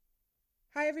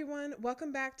Hi, everyone.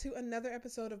 Welcome back to another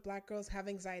episode of Black Girls Have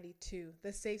Anxiety Too,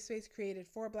 the safe space created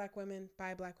for Black women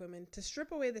by Black women to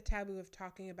strip away the taboo of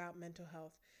talking about mental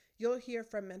health. You'll hear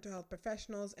from mental health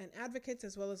professionals and advocates,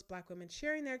 as well as Black women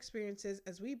sharing their experiences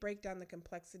as we break down the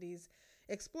complexities,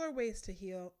 explore ways to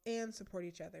heal, and support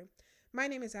each other. My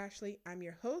name is Ashley. I'm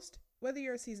your host. Whether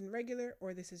you're a seasoned regular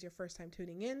or this is your first time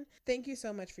tuning in, thank you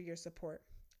so much for your support.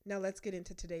 Now, let's get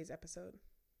into today's episode.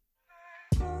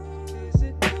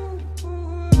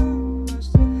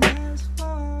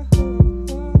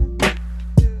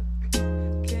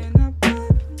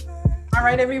 All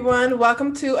right, everyone.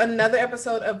 Welcome to another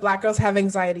episode of Black Girls Have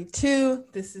Anxiety Too.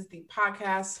 This is the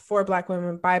podcast for Black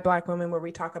women by Black women, where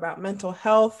we talk about mental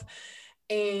health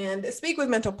and speak with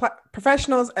mental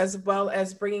professionals, as well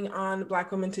as bringing on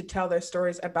Black women to tell their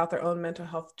stories about their own mental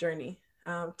health journey.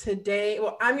 I'm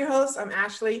your host. I'm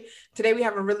Ashley. Today we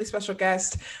have a really special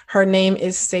guest. Her name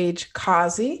is Sage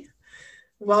Causey.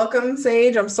 Welcome,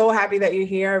 Sage. I'm so happy that you're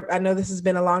here. I know this has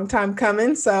been a long time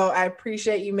coming, so I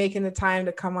appreciate you making the time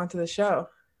to come onto the show.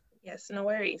 Yes, no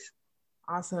worries.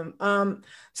 Awesome.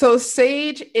 So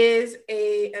Sage is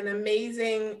an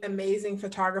amazing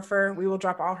photographer. We will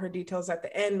drop all her details at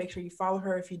the end. Make sure you follow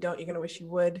her. If you don't, you're gonna wish you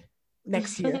would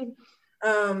next year.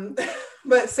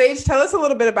 But Sage, tell us a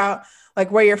little bit about like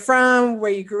where you're from,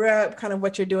 where you grew up, kind of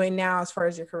what you're doing now as far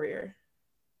as your career.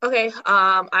 Okay,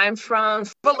 I'm from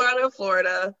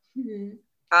Florida.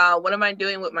 Mm-hmm. What am I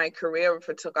doing with my career with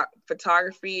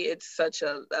photography? It's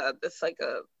it's like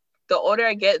the older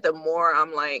I get, the more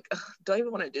I'm like, do I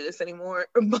even want to do this anymore?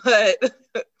 But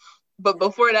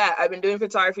before that, I've been doing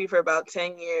photography for about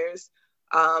 10 years.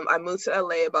 I moved to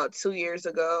LA about 2 years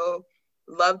ago.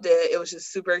 Loved it. It was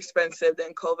just super expensive.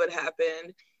 Then COVID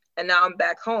happened, and now I'm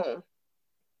back home.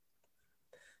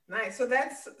 Nice.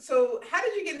 So how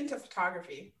did you get into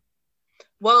photography?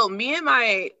 Well, me and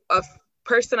a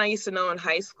person I used to know in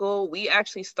high school, we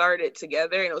actually started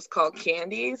together, and it was called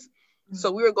Candies. So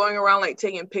we were going around like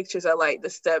taking pictures at like the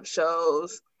step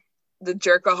shows, the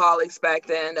jerkaholics back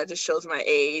then. That just shows my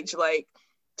age. Like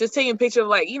just taking pictures of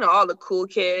like, all the cool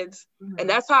kids. Mm-hmm. And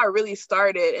that's how I really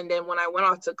started. And then when I went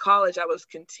off to college, I was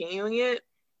continuing it.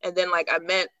 And then like I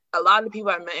met a lot of the people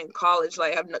I met in college,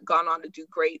 like have gone on to do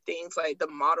great things. Like the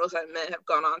models I met have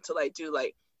gone on to like do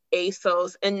like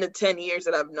ASOS in the 10 years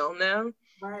that I've known them.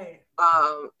 Right.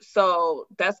 So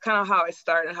that's kind of how I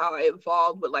started, how I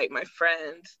evolved with like my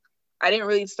friends. I didn't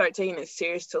really start taking it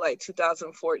serious till like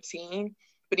 2014.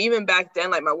 But even back then,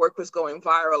 like my work was going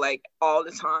viral like all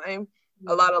the time.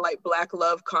 A lot of like Black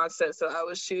love concepts that I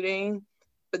was shooting.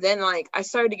 But then like I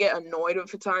started to get annoyed with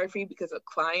photography because of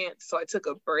clients. So I took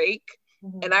a break.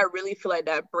 Mm-hmm. And I really feel like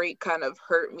that break kind of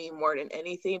hurt me more than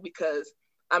anything because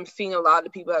I'm seeing a lot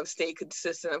of people have stayed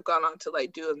consistent, have gone on to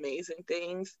like do amazing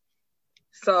things.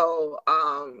 So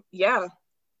yeah.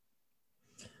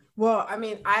 Well, I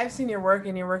mean, I've seen your work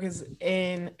and your work is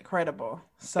incredible.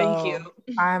 So thank you.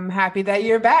 I'm happy that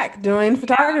you're back doing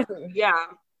photography. Yeah.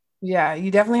 Yeah,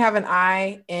 you definitely have an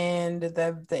eye, and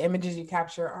the images you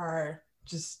capture are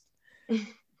just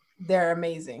they're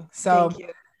amazing. So thank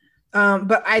you.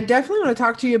 But I definitely want to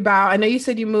talk to you about, I know you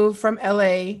said you moved from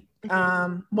LA.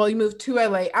 Well, you moved to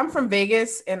LA. I'm from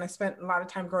Vegas, and I spent a lot of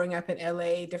time growing up in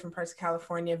LA, different parts of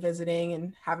California, visiting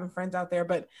and having friends out there.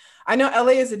 But I know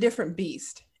LA is a different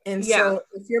beast. And so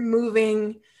if you're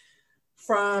moving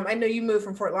I know you moved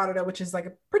from Fort Lauderdale, which is like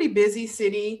a pretty busy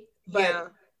city,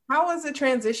 but how was the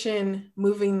transition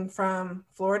moving from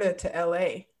Florida to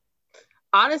LA?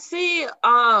 Honestly,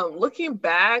 looking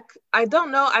back, I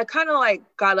don't know. I kind of like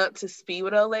got up to speed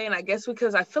with LA, and I guess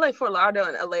because I feel like Fort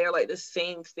Lauderdale and LA are like the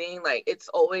same thing. Like it's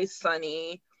always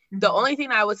sunny. Mm-hmm. The only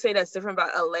thing I would say that's different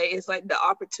about LA is like the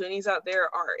opportunities out there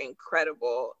are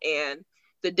incredible, and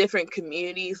the different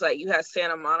communities. Like you have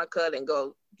Santa Monica, then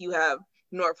you have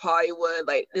North Hollywood.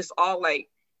 Like it's all like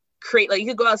like you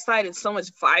could go outside and so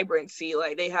much vibrancy.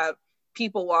 Like they have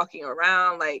people walking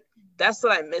around. Like that's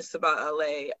what I miss about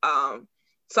LA.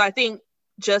 So I think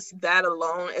just that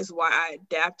alone is why I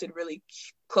adapted really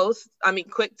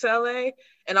quick to LA.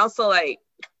 And also like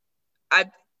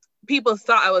people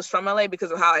thought I was from LA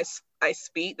because of how I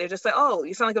speak. They're just like, oh,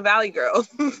 you sound like a Valley girl.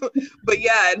 But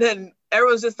yeah, and then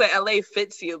everyone's just like, LA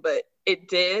fits you, but it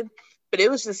did. But it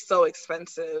was just so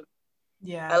expensive.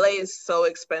 Yeah. LA is so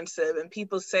expensive, and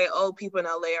people say, oh, people in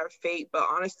LA are fake, but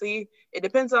honestly, it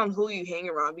depends on who you hang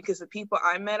around because the people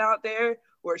I met out there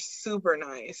were super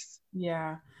nice.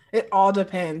 Yeah. It all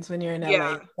depends when you're in LA.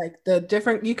 Yeah. Like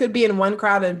you could be in one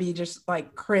crowd and be just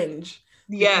like cringe.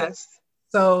 Yes.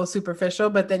 So superficial,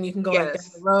 but then you can go like down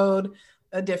the road,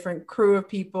 a different crew of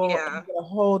people, and get a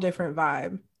whole different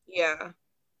vibe. Yeah.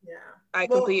 Yeah. I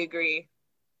completely agree.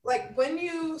 Like when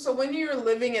you're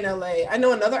living in LA, I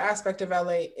know another aspect of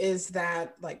LA is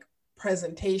that like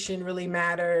presentation really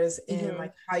matters, and Mm-hmm.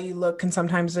 like how you look can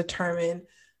sometimes determine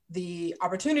the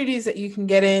opportunities that you can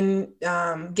get,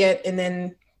 and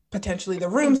then potentially the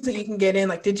rooms that you can get in.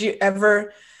 Like,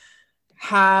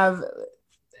 have,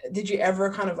 did you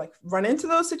ever kind of like run into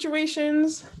those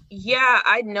situations? Yeah,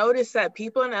 I noticed that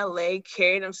people in LA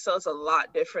carry themselves a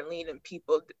lot differently than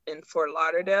people in Fort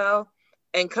Lauderdale.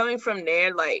 And coming from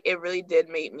there, like it really did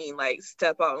make me like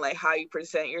step on like how you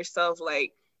present yourself.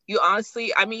 Like you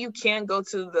honestly, I mean, you can go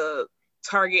to the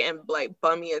Target and like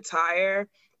bummy attire,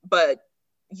 but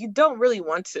you don't really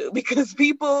want to because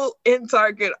people in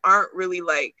Target aren't really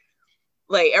like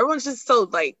everyone's just so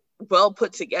like well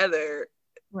put together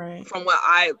Right. from what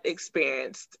I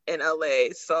experienced in LA.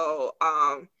 So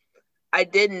I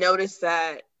did notice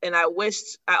that, and I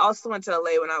wished I also went to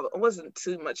LA when I wasn't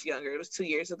too much younger. It was 2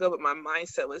 years ago, but my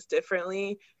mindset was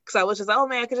differently because I was just like, oh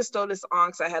man, I could just throw this on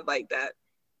because I had like that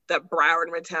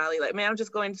Broward mentality, like man, I'm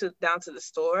just going to down to the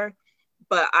store.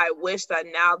 But I wish that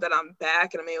now that I'm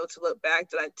back and I'm able to look back,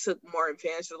 that I took more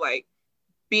advantage of like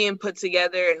being put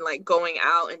together and like going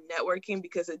out and networking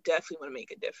because it definitely would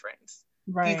make a difference.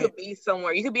 You Right. could be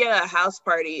somewhere, you could be at a house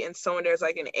party and someone there's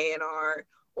like an A&R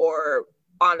or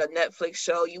on a Netflix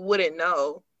show, you wouldn't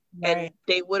know. And Right.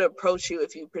 they would approach you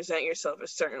if you present yourself a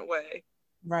certain way.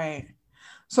 Right.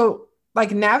 So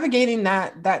like navigating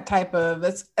that type of,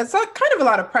 it's like kind of a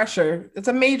lot of pressure. It's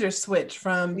a major switch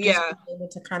from just Yeah, being able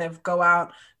to kind of go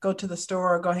out, go to the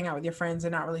store, go hang out with your friends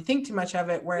and not really think too much of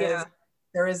it. Whereas yeah,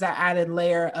 there is that added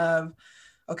layer of,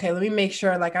 okay, let me make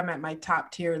sure like I'm at my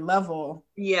top tier level.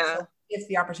 yeah, So if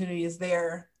the opportunity is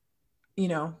there,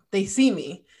 they see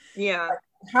me. yeah.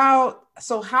 How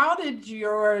did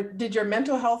your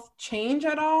mental health change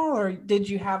at all, or did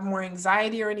you have more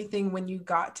anxiety or anything when you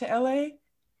got to LA?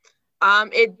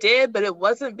 It did, but it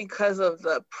wasn't because of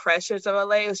the pressures of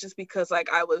LA. It was just because like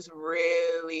I was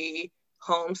really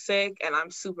homesick and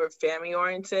I'm super family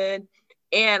oriented.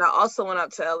 And I also went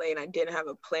out to LA and I didn't have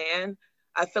a plan.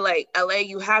 I feel like LA,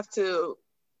 you have to.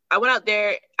 I went out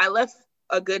there. I left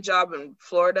a good job in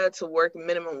Florida to work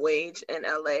minimum wage in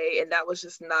LA, and that was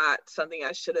just not something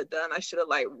I should have done. I should have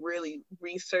like really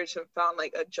researched and found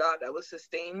like a job that would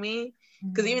sustain me.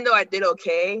 Because Mhm. even though I did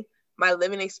okay, my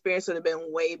living experience would have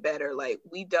been way better. Like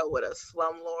we dealt with a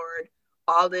slumlord,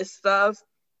 all this stuff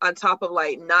on top of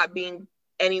like not being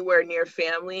anywhere near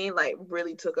family, like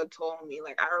really took a toll on me.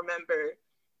 Like I remember,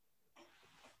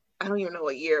 I don't even know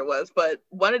what year it was, but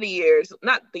one of the years,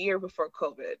 not the year before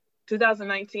COVID,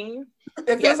 2019. It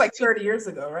feels Yes, like 30 years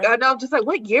ago, I right? know. I'm just like,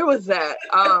 what year was that?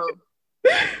 I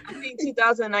think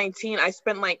 2019. I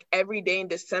spent like every day in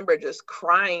December just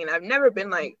crying. I've never been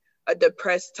like a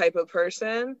depressed type of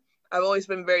person. I've always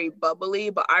been very bubbly,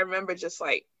 but I remember just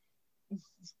like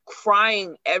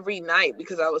crying every night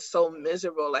because I was so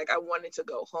miserable. Like I wanted to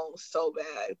go home so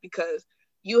bad because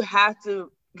you have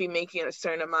to be making a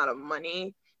certain amount of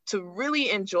money to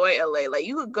really enjoy LA. Like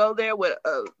you could go there with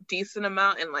a decent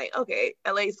amount and like, okay,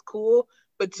 LA's cool,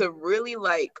 but to really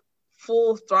like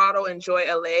full throttle enjoy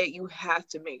LA, you have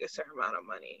to make a certain amount of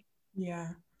money. Yeah,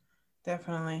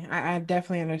 definitely. I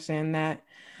definitely understand that.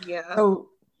 Yeah. So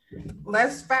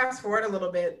let's fast forward a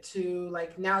little bit to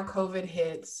like now COVID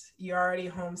hits, you're already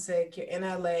homesick, you're in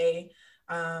LA.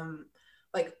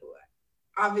 Like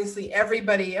obviously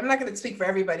everybody, I'm not going to speak for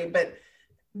everybody, but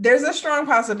there's a strong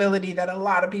possibility that a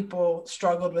lot of people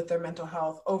struggled with their mental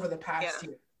health over the Yeah. past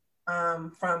year,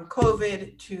 from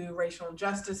COVID to racial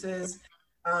injustices,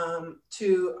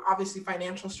 to obviously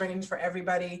financial strains for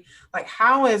everybody. Like,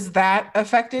 how has that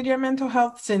affected your mental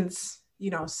health since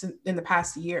in the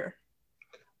past year?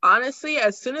 Honestly,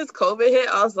 as soon as COVID hit,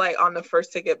 I was like on the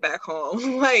first ticket back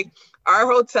home. Like our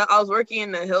hotel, I was working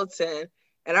in the Hilton,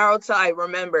 and our hotel, I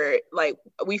remember like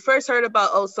we first heard about,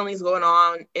 oh, something's going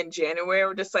on in January.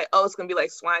 We're just like, oh, it's gonna be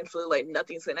like swine flu, like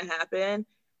nothing's gonna happen.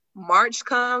 March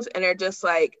comes and they're just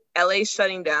like, LA's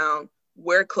shutting down,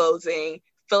 we're closing,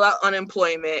 fill out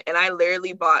unemployment. And I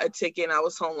literally bought a ticket and I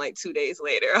was home like 2 days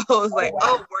later. I was Oh, like,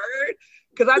 oh, wow. word.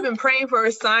 Because I've been praying for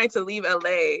a sign to leave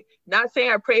LA. Not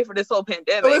saying I prayed for this whole It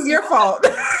pandemic, was your fault.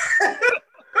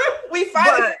 We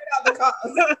finally but figured out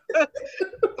the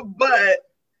cause. but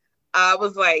I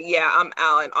was like, yeah, I'm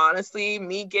out. And honestly,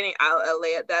 me getting out of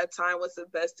LA at that time was the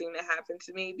best thing that happened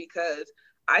to me because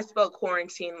I spent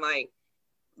quarantine like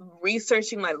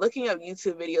researching, like looking up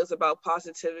YouTube videos about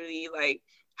positivity, like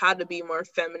how to be more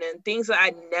feminine, things that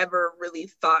I never really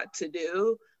thought to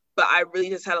do. But I really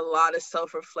just had a lot of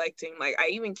self-reflecting. Like I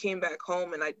even came back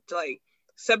home and I like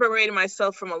separated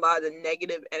myself from a lot of the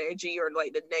negative energy or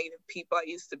like the negative people I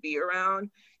used to be around.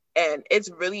 and it's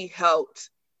really helped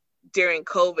during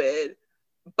COVID.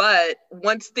 But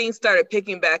once things started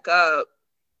picking back up,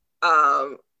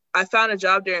 I found a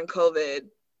job during COVID,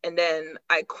 and then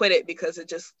I quit it because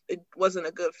it wasn't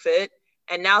a good fit.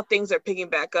 And now things are picking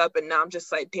back up, and now I'm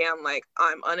just like, damn, like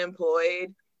I'm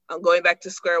unemployed. I'm going back to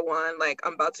square one. Like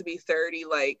I'm about to be 30.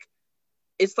 Like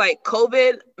it's like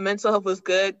COVID, mental health was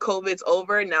good. COVID's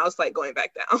over. Now it's like going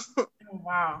back down.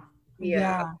 Wow.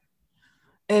 Yeah.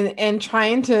 And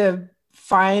trying to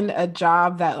find a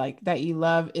job that you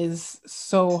love is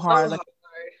so hard. So Like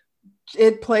hard.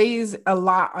 it plays a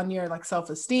lot on your like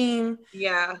self-esteem.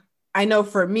 Yeah. I know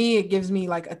for me, it gives me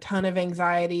like a ton of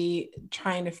anxiety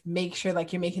trying to make sure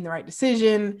like you're making the right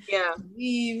decision Yeah. to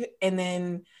leave, and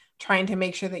then trying to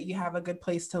make sure that you have a good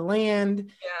place to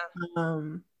land. Yeah.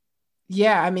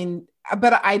 Yeah, I mean,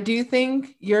 but I do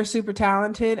think you're super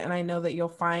talented, and I know that you'll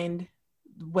find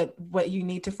what you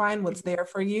need to find, what's there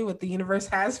for you, what the universe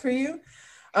has for you.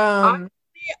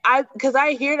 Because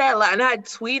I hear that a lot, and I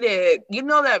tweeted, you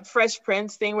know, that Fresh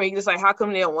Prince thing where he just like, how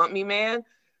come they don't want me, man?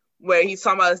 Where he's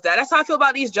talking about his dad. That's how I feel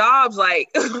about these jobs. Like,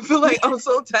 I feel like I'm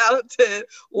so talented.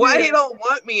 Why they don't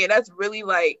want me? And that's really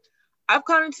like, I've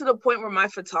gotten to the point where my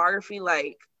photography,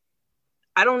 like,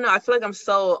 I don't know. I feel like I'm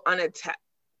so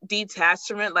detached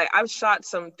from it. Like, I've shot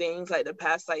some things like the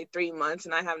past like 3 months,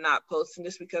 and I have not posted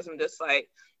just because I'm just like,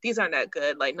 these aren't that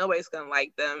good. Like, nobody's gonna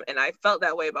like them. And I felt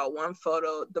that way about one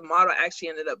photo. The model actually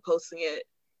ended up posting it,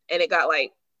 and it got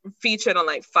like featured on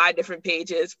like 5 different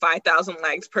pages, 5,000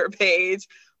 likes per page.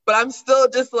 But I'm still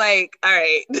just like, all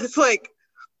right, just like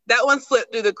that one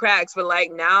slipped through the cracks. But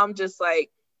like now I'm just like,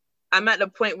 I'm at the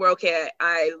point where, okay,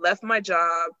 I left my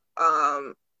job.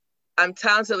 I'm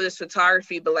talented with this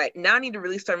photography, but like now I need to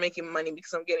really start making money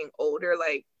because I'm getting older.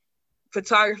 Like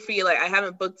photography, like I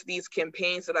haven't booked these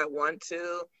campaigns that I want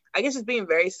to. I guess just being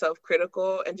very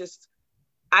self-critical, and just,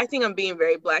 I think I'm being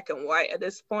very black and white at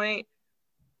this point.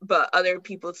 But other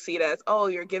people see it as, oh,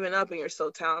 you're giving up and you're so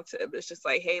talented. But it's just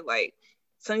like, hey, like,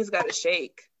 something's got to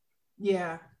shake.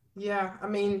 Yeah. I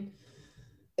mean,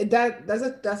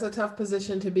 that's a tough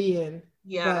position to be in.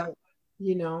 Yeah. But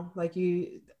like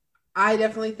I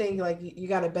definitely think like you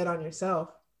got to bet on yourself.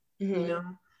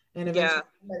 Mm-hmm. And eventually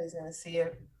somebody's gonna see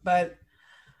it. But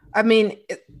I mean,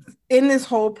 in this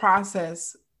whole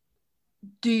process,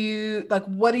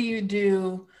 what do you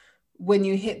do when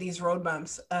you hit these road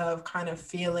bumps of kind of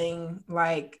feeling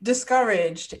like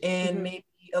discouraged and maybe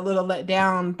a little let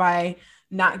down by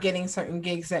not getting certain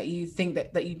gigs that you think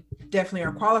that you definitely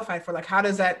are qualified for? Like, how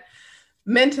does that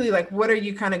mentally, like, what are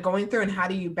you kind of going through, and how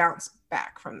do you bounce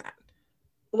back from that?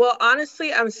 Well,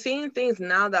 honestly, I'm seeing things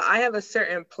now that I have a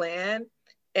certain plan,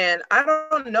 and I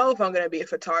don't know if I'm going to be a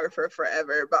photographer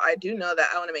forever, but I do know that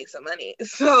I want to make some money.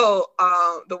 So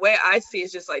the way I see it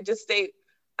is just like,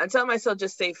 I'm telling myself,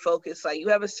 just stay focused. Like, you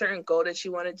have a certain goal that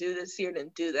you want to do this year,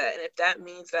 then do that. And if that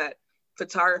means that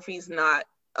photography is not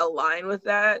aligned with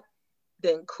that,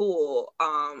 then cool.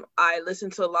 I listen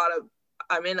to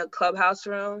I'm in a Clubhouse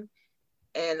room,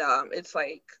 and it's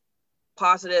like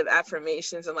positive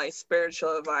affirmations and like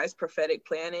spiritual advice, prophetic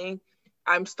planning.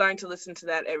 I'm starting to listen to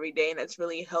that every day, and it's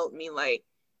really helped me. Like,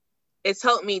 it's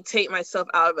helped me take myself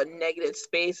out of a negative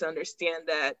space, understand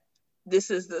that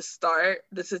this is the start,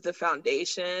 this is the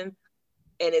foundation.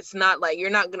 And it's not like, you're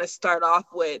not going to start off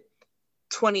with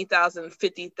 20,000,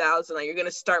 50,000. Like, you're going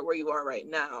to start where you are right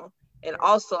now. And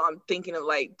also I'm thinking of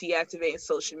like deactivating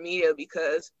social media,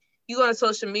 because you go on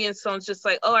social media and someone's just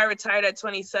like, oh, I retired at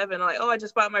 27. Like, oh, I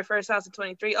just bought my first house at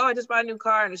 23. Oh, I just bought a new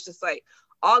car. And it's just like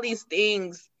all these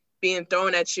things being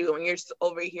thrown at you when you're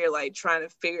over here like trying to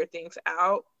figure things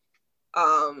out.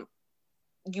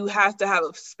 You have to have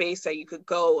a space that you could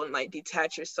go and like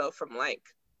detach yourself from like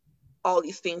all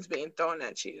these things being thrown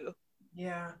at you.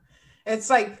 Yeah. It's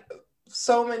like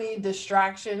so many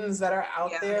distractions that are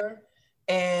out there,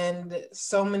 and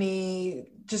so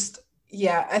many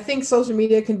I think social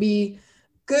media can be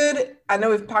good. I know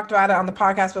we've talked about it on the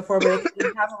podcast before, but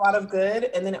it has a lot of good,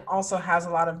 and then it also has a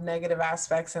lot of negative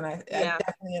aspects. And I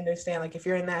definitely understand, like, if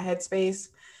you're in that headspace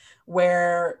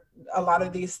where a lot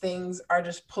of these things are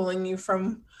just pulling you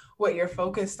from what you're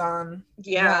focused on.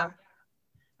 Yeah.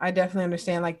 I definitely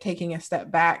understand, like, taking a step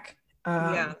back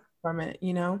from it,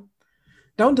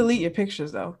 Don't delete your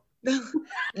pictures though.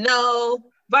 No,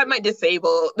 but I might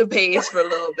disable the page for a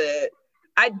little bit.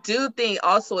 I do think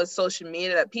also with social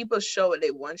media that people show what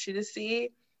they want you to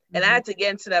see. And I had to get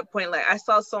into that point. Like, I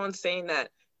saw someone saying that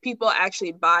people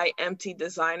actually buy empty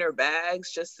designer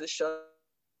bags just to show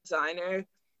designer.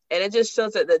 And it just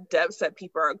shows that the depths that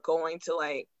people are going to,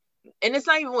 like, and it's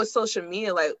not even with social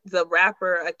media. Like the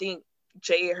rapper, I think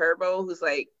Jay Herbo, who's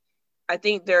like, I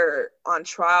think they're on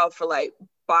trial for like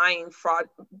buying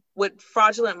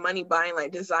fraudulent money, buying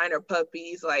like designer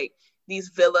puppies, like these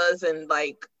villas and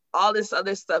like all this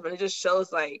other stuff. And it just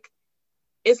shows like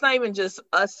it's not even just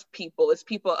us people, it's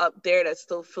people up there that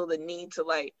still feel the need to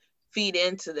like feed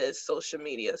into this social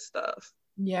media stuff.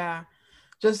 Yeah.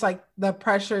 Just like the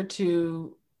pressure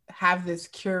to have this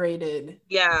curated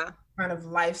kind of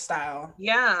lifestyle.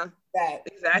 Yeah. That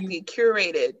exactly.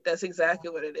 Curated. That's exactly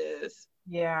what it is.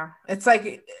 Yeah. It's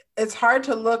like it's hard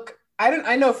to look.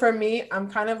 I know for me, I'm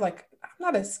kind of like, I'm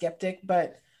not a skeptic,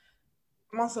 but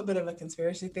I'm also a bit of a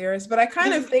conspiracy theorist. But I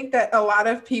kind of think that a lot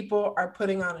of people are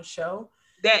putting on a show.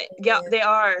 They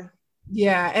are.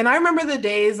 Yeah. And I remember the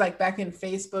days like back in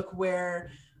Facebook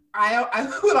where I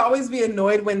would always be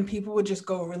annoyed when people would just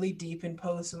go really deep in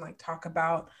posts and like talk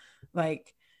about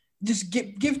like just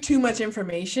give too much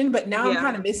information. But now I'm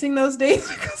kind of missing those days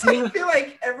because I feel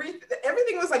like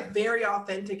everything was like very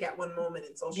authentic at one moment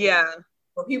in social media.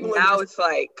 Where people now it's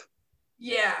like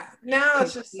now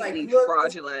it's just like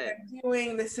fraudulent.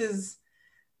 Doing this is,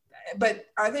 but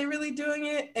are they really doing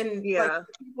it? And like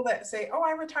people that say, "Oh,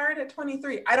 I retired at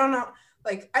 23," I don't know.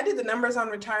 Like I did the numbers on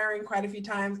retiring quite a few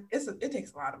times. It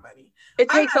takes a lot of money. It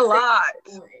takes a lot,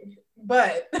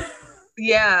 but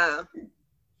yeah,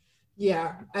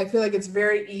 I feel like it's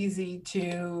very easy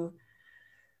to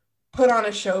put on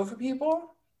a show for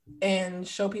people and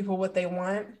show people what they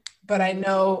want. But I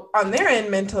know on their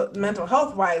end, mental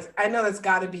health wise, I know that's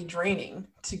got to be draining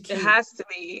to keep. It has to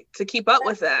be to keep up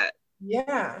with that.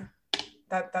 Yeah,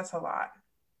 that's a lot.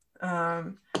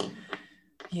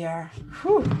 Yeah.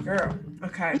 Whew, girl.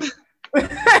 Okay.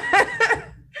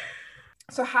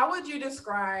 So how would you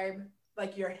describe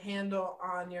like your handle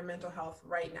on your mental health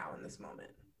right now in this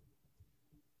moment?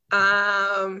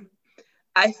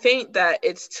 I think that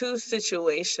it's too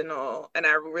situational and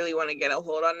I really want to get a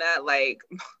hold on that. Like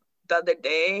the other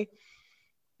day,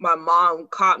 my mom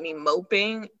caught me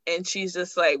moping and she's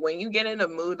just like, when you get in a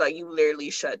mood, like you literally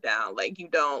shut down. Like you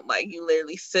don't, like you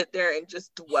literally sit there and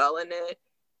just dwell in it.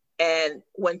 And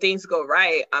when things go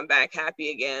right, I'm back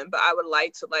happy again. But I would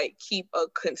like to like keep a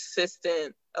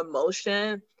consistent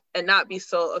emotion and not be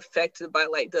so affected by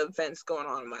like the events going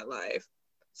on in my life.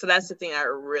 So that's the thing I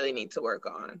really need to work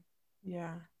on.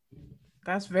 Yeah.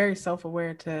 That's very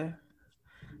self-aware to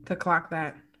clock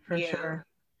that for sure.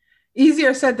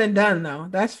 Easier said than done though.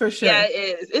 That's for sure. Yeah,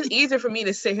 it is. It's easier for me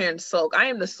to sit here and sulk. I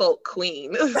am the sulk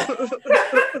queen.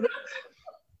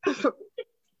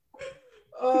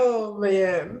 Oh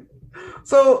man.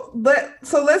 So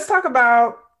let's talk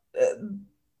about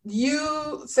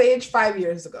you, Sage, 5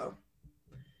 years ago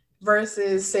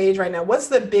versus Sage right now. What's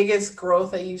the biggest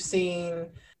growth that you've seen,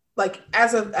 like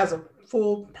as a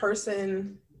full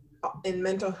person in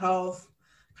mental health?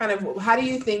 Kind of, how do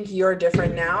you think you're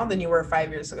different now than you were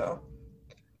 5 years ago?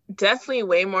 Definitely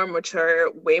way more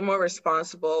mature, way more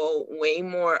responsible, way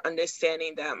more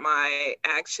understanding that my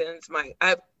actions,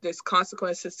 there's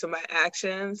consequences to my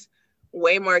actions,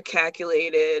 way more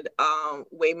calculated,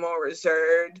 way more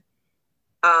reserved.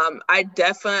 I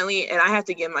definitely, and I have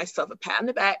to give myself a pat on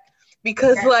the back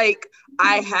because like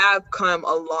I have come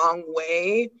a long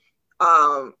way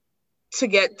to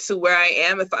get to where I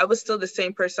am. If I was still the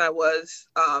same person I was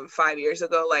 5 years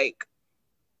ago, like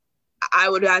I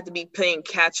would have to be playing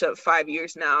catch up 5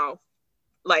 years now,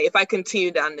 like if I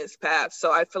continue down this path.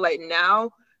 So I feel like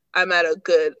now I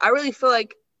really feel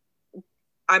like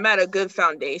I'm at a good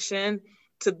foundation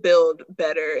to build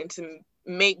better and to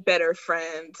make better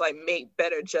friends, like make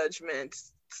better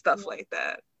judgments, stuff like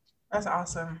that. That's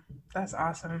awesome.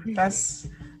 That's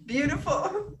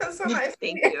beautiful. That's so nice.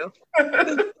 Thank you.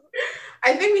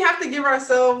 I think we have to give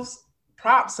ourselves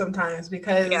props sometimes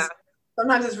because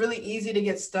sometimes it's really easy to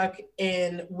get stuck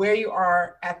in where you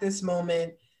are at this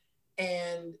moment.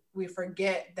 And we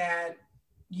forget that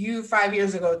you 5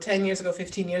 years ago, 10 years ago,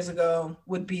 15 years ago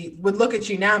would look at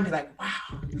you now and be like,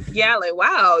 wow. Yeah, like,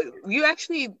 wow,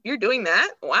 you're doing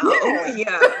that? Wow.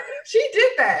 Yeah. She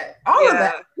did that. All of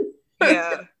that.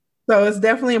 Yeah. So it's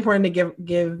definitely important to give,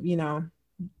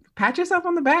 pat yourself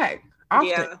on the back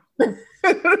often.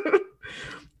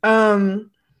 Yeah.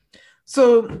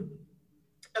 So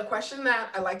a question that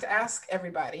I like to ask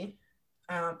everybody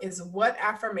is, what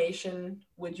affirmation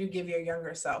would you give your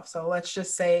younger self? So let's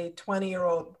just say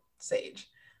 20-year-old Sage.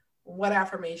 What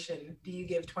affirmation do you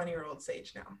give 20-year-old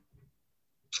Sage now?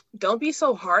 Don't be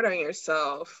so hard on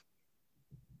yourself.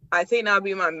 I think that'll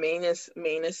be my main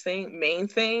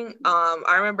thing.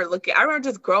 I remember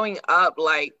just growing up,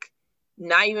 like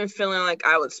not even feeling like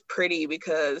I was pretty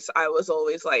because I was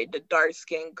always like the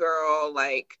dark-skinned girl,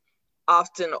 like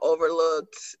often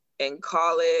overlooked in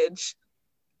college.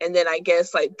 And then I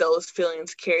guess like those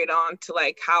feelings carried on to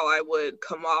like how I would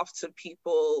come off to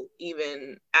people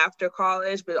even after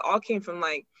college, but it all came from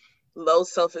like low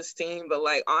self-esteem. But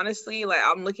like honestly, like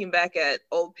I'm looking back at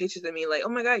old pictures of me like, oh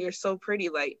my God, you're so pretty.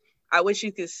 Like I wish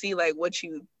you could see like what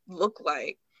you look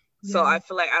like. Yeah. So I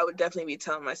feel like I would definitely be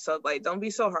telling myself like, don't be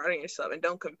so hard on yourself and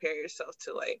don't compare yourself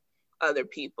to like other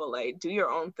people. Like do your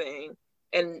own thing.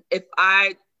 And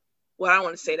I don't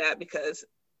want to say that because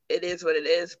it is what it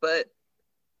is, but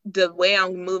the way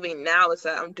I'm moving now is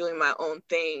that I'm doing my own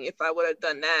thing. If I would have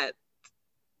done that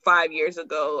 5 years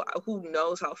ago, who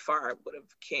knows how far I would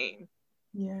have came.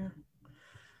 Yeah.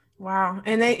 Wow.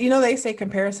 And they say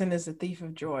comparison is the thief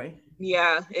of joy.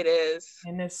 Yeah, it is.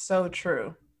 And it's so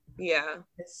true. Yeah.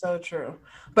 It's so true.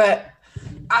 But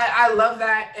I love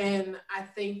that. And I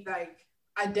think like,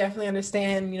 I definitely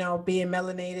understand, being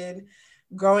melanated,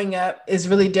 growing up is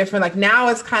really different. Like now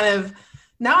it's kind of,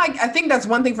 now I think that's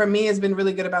one thing for me has been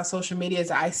really good about social media is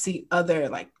I see other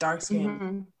like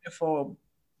dark-skinned, beautiful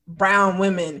brown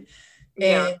women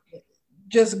and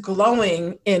just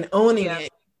glowing and owning it.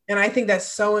 And I think that's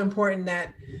so important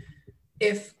that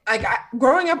if like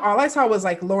growing up, all I saw was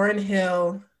like Lauryn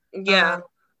Hill,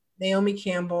 Naomi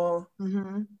Campbell.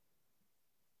 Am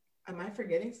I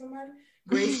forgetting somebody?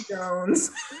 Grace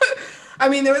Jones. I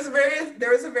mean, there was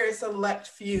a very select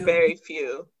few. Very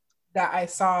few. That I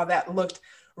saw that looked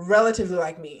relatively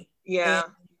like me. Yeah.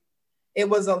 And it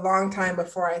was a long time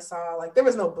before I saw like there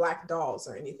was no black dolls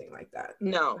or anything like that.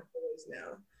 No.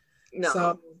 No.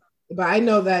 So, but I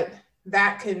know that's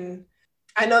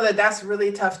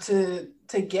really tough to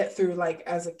get through like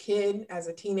as a kid, as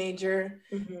a teenager,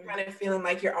 kind of feeling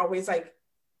like you're always like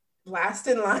last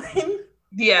in line.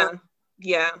 Yeah.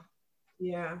 Yeah.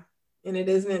 And it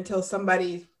isn't until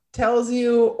somebody tells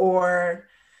you or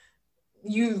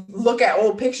you look at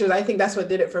old pictures. I think that's what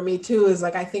did it for me too, is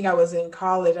like, I think I was in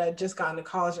college. I had just gotten to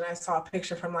college and I saw a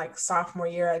picture from like sophomore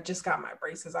year. I just got my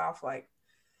braces off. Like,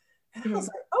 and I was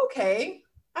like, okay.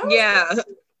 Yeah. Look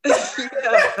at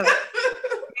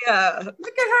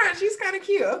her. She's kind of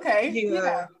cute. Okay.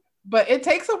 Yeah. But it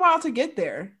takes a while to get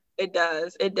there. It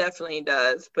does. It definitely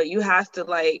does. But you have to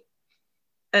like,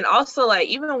 and also like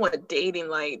even with dating,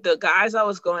 like the guys I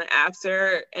was going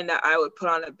after and that I would put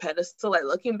on a pedestal, like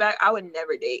looking back, I would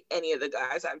never date any of the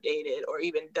guys I've dated or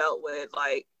even dealt with.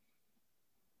 Like,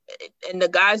 and the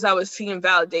guys I was seeking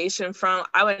validation from,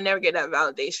 I would never get that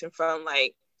validation from.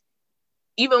 Like,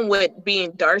 even with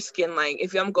being dark skinned, like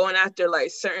if I'm going after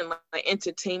like certain like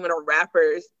entertainment or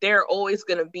rappers, they're always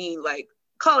gonna be like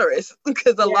colorist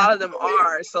because a lot of them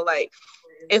are. So like,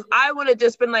 if I would have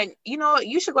just been like, you know what,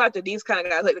 you should go after these kind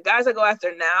of guys, like the guys I go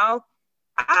after now,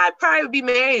 I'd probably be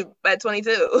married at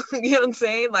 22. You know what I'm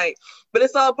saying? Like, but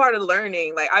it's all part of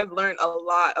learning. Like, I've learned a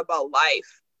lot about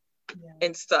life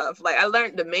and stuff. Like, I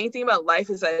learned the main thing about life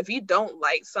is that if you don't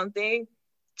like something,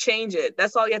 change it.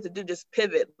 That's all you have to do. Just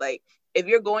pivot. Like, if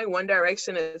you're going one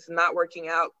direction and it's not working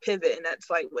out, pivot. And that's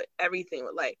like with everything,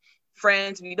 with like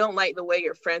friends. If you don't like the way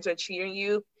your friends are treating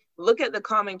you, look at the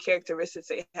common characteristics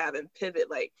they have and pivot.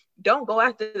 Like, don't go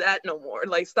after that no more.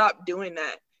 Like, stop doing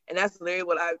that. And that's literally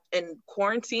what in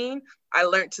quarantine, I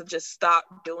learned to just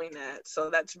stop doing that. So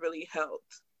that's really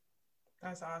helped.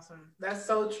 That's awesome. That's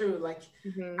so true. Like,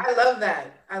 I love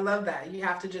that. I love that. You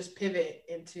have to just pivot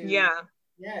into. Yeah.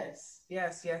 Yes.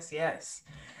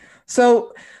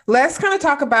 So let's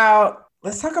talk about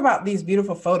these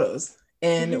beautiful photos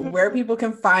and where people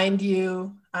can find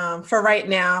you. For right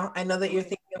now, I know that you're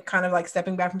thinking of kind of like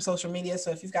stepping back from social media.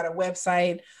 So if you've got a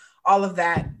website, all of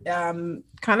that,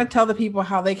 kind of tell the people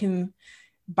how they can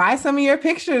buy some of your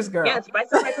pictures, girl. Yes, buy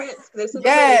some of my prints.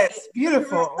 Yes,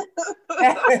 beautiful.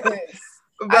 Yes.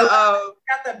 I got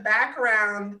the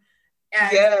background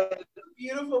and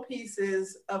beautiful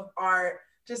pieces of art,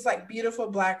 just like beautiful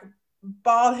Black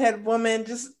bald head woman.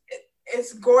 Just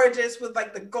it's gorgeous with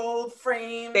like the gold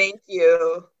frame. Thank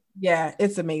you. Yeah,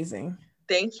 it's amazing.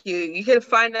 Thank you. You can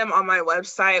find them on my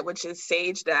website, which is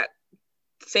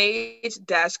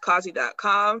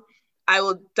sage-causey.com. I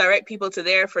will direct people to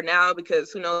there for now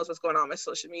because who knows what's going on with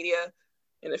social media.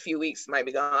 In a few weeks, it might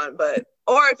be gone,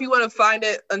 or if you want to find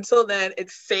it until then,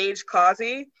 it's Sage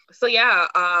Causey. So yeah,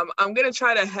 I'm gonna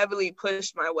try to heavily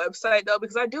push my website though,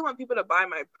 because I do want people to buy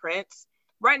my prints.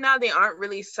 Right now, they aren't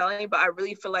really selling, but I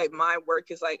really feel like my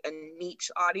work is like a niche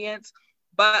audience.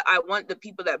 But I want the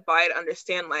people that buy it to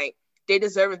understand like they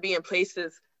deserve to be in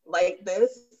places like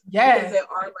this. Yes. Because they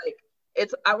are like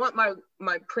I want my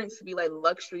prints to be like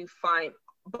luxury fine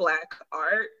Black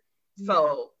art.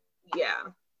 So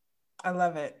yeah. I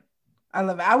love it.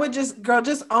 I would just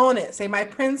own it. Say my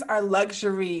prints are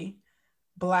luxury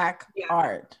Black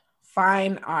art,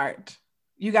 fine art.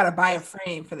 You got to buy a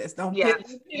frame for this. Don't Yes,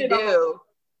 pin you it on.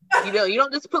 do. You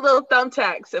don't just put little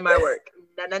thumbtacks in my work.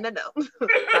 No.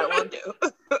 That won't do.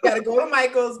 You got to go to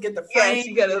Michael's, get the frame. Yes,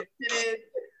 you got to.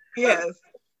 Yes.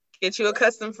 Get you a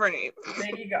custom frame.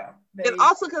 There you go. And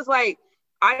also because like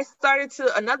I started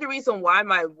to, another reason why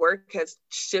my work has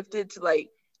shifted to like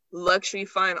luxury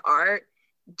fine art,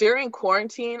 during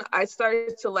quarantine, I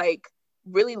started to like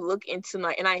really look into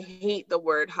my, and I hate the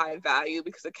word high value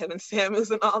because of Kevin Samuels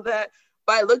and all that,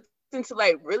 but I looked into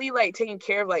like really like taking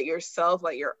care of like yourself,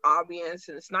 like your ambience.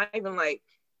 And it's not even like,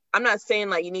 I'm not saying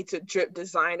like you need to drip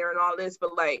designer and all this,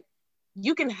 but like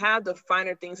you can have the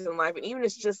finer things in life. And even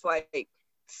it's just like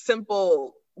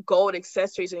simple gold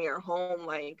accessories in your home.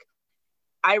 Like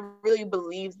I really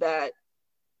believe that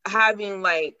having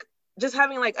like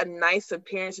a nice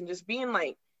appearance and just being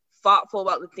like thoughtful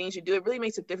about the things you do, it really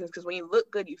makes a difference, because when you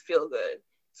look good, you feel good.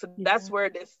 So that's where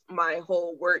my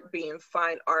whole work being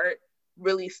fine art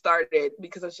really started,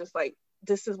 because it's just like,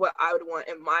 this is what I would want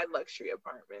in my luxury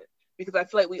apartment, because I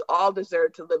feel like we all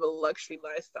deserve to live a luxury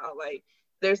lifestyle. Like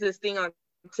there's this thing on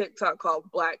TikTok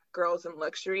called Black Girls in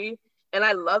Luxury, and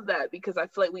I love that because I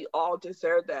feel like we all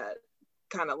deserve that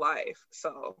kind of life.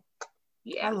 So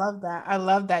yeah, I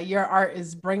love that your art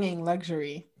is bringing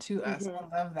luxury to us. I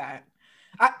love that.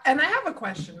 And I have a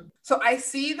question. So I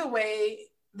see the way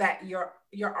that your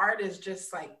art is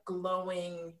just like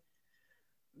glowing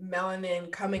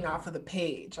melanin coming off of the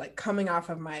page, like coming off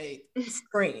of my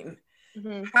screen.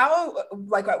 How,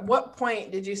 like, at what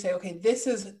point did you say, okay, this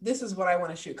is what I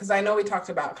want to shoot? Because I know we talked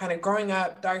about kind of growing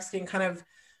up dark skin, kind of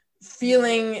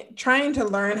trying to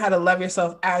learn how to love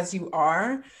yourself as you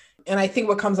are. And I think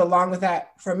what comes along with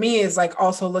that for me is like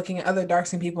also looking at other dark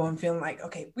skin people and feeling like,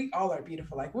 okay, we all are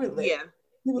beautiful. Like we're lit.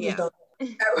 People just don't.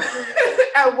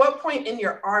 At what point in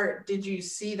your art did you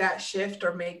see that shift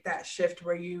or make that shift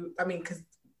where because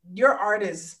your art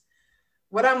is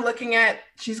what I'm looking at.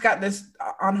 She's got this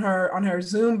on her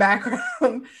Zoom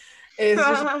background is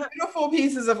just beautiful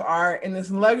pieces of art in this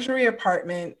luxury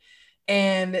apartment.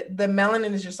 And the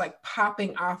melanin is just like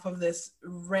popping off of this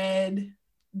red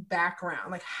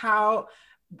background. Like how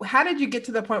did you get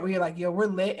to the point where you're like, yo, we're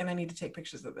lit and I need to take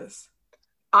pictures of this?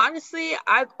 Honestly,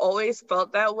 I've always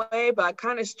felt that way, but I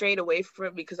kind of strayed away from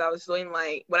it because I was doing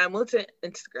like, when I moved to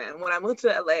Instagram, when I moved to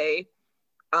LA,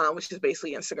 which is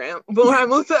basically Instagram, but when I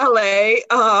moved to LA,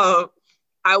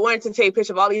 I wanted to take pictures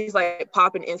of all these like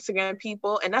popping Instagram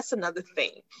people. And that's another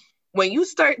thing. When you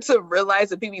start to realize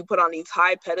that people you put on these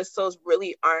high pedestals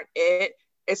really aren't it,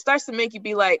 it starts to make you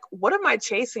be like, what am I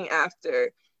chasing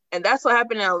after? And that's what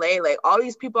happened in LA. Like all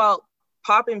these people out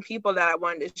popping people that I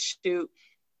wanted to shoot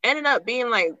ended up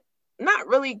being like not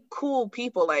really cool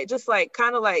people, like just like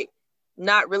kind of like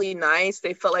not really nice.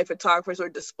 They felt like photographers were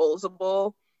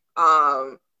disposable.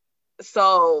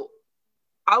 So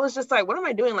I was just like, what am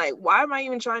I doing? Like, why am I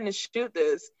even trying to shoot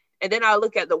this? And then I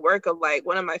look at the work of like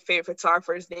one of my favorite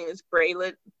photographers, name is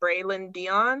Braylon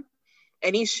Dion,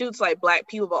 and he shoots like Black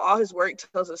people, but all his work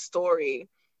tells a story.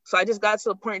 So I just got to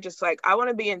the point, just like, I want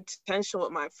to be intentional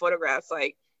with my photographs.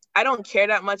 Like, I don't care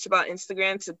that much about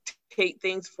Instagram to take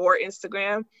things for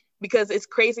Instagram, because it's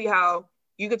crazy how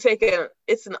you could take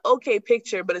it's an okay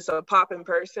picture, but it's a popping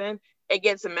person. It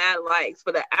gets mad likes,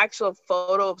 but the actual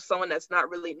photo of someone that's not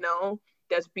really known,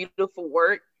 that's beautiful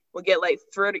work, will get like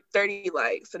 30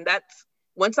 likes. And that's,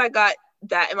 once I got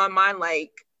that in my mind,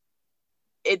 like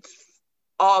it's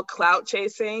all clout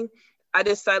chasing, I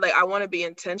decided like I want to be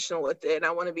intentional with it, and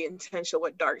I want to be intentional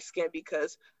with dark skin,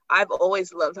 because I've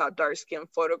always loved how dark skin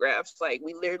photographs, like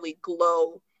we literally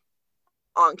glow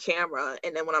on camera,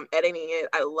 and then when I'm editing it,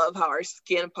 I love how our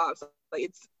skin pops.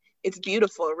 Like it's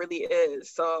beautiful, it really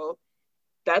is. So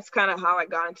that's kind of how I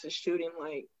got into shooting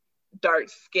like dark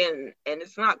skin. And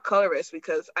it's not colorist,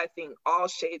 because I think all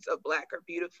shades of Black are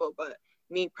beautiful, but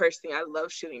me personally, I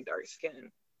love shooting dark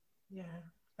skin. Yeah,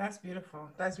 that's beautiful.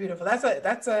 That's beautiful.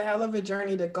 That's a hell of a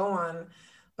journey to go on,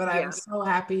 but I'm so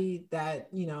happy that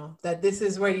that this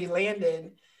is where you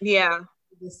landed. Yeah,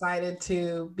 you decided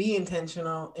to be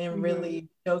intentional and really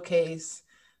showcase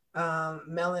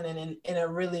melanin in a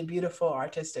really beautiful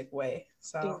artistic way.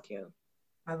 So thank you.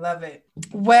 I love it.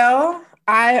 Well,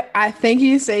 I thank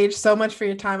you, Sage, so much for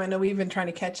your time. I know we've been trying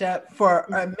to catch up for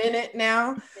a minute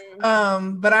now,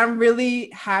 but I'm really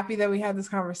happy that we had this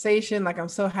conversation. Like, I'm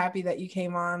so happy that you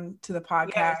came on to the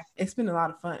podcast. Yes. It's been a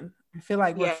lot of fun. I feel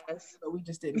like we're friends, but we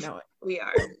just didn't know it. We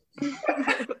are.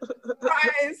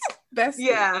 Guys, best.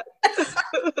 Yeah.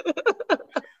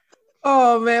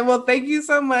 Oh man, well, thank you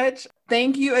so much.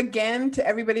 Thank you again to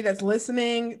everybody that's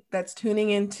listening, that's tuning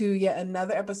into yet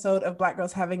another episode of Black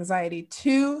Girls Have Anxiety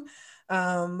 2.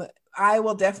 I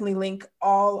will definitely link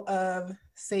all of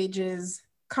Sage's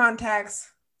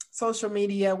contacts, social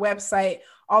media, website,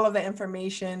 all of the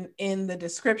information in the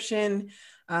description.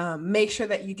 Make sure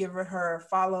that you give her a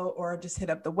follow or just hit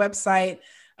up the website.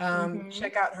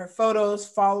 Check out her photos,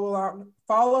 follow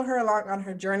her along on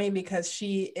her journey, because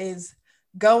she is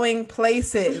going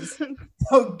places.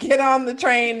 So get on the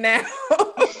train now.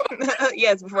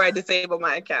 Yes, before I disable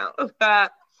my account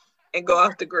and go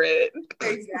off the grid.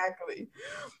 Exactly.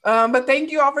 But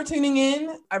thank you all for tuning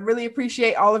in. I really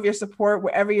appreciate all of your support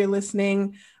wherever you're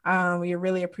listening. We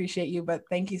really appreciate you, but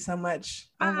thank you so much.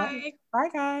 Bye. All right. Bye,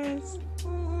 guys.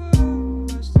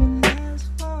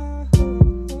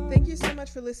 Thank you so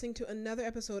much for listening to another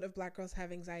episode of Black Girls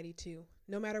Have Anxiety Too.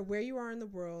 No matter where you are in the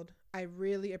world, I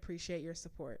really appreciate your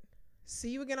support. See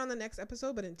you again on the next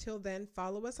episode, but until then,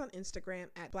 follow us on Instagram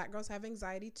at Black Girls Have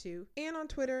Anxiety Too, and on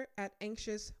Twitter at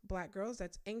Anxious Black Girls.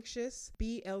 That's Anxious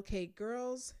BLK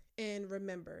Girls. And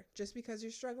remember, just because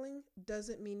you're struggling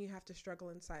doesn't mean you have to struggle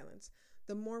in silence.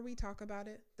 The more we talk about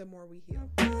it, the more we heal.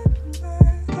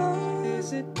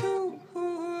 Is it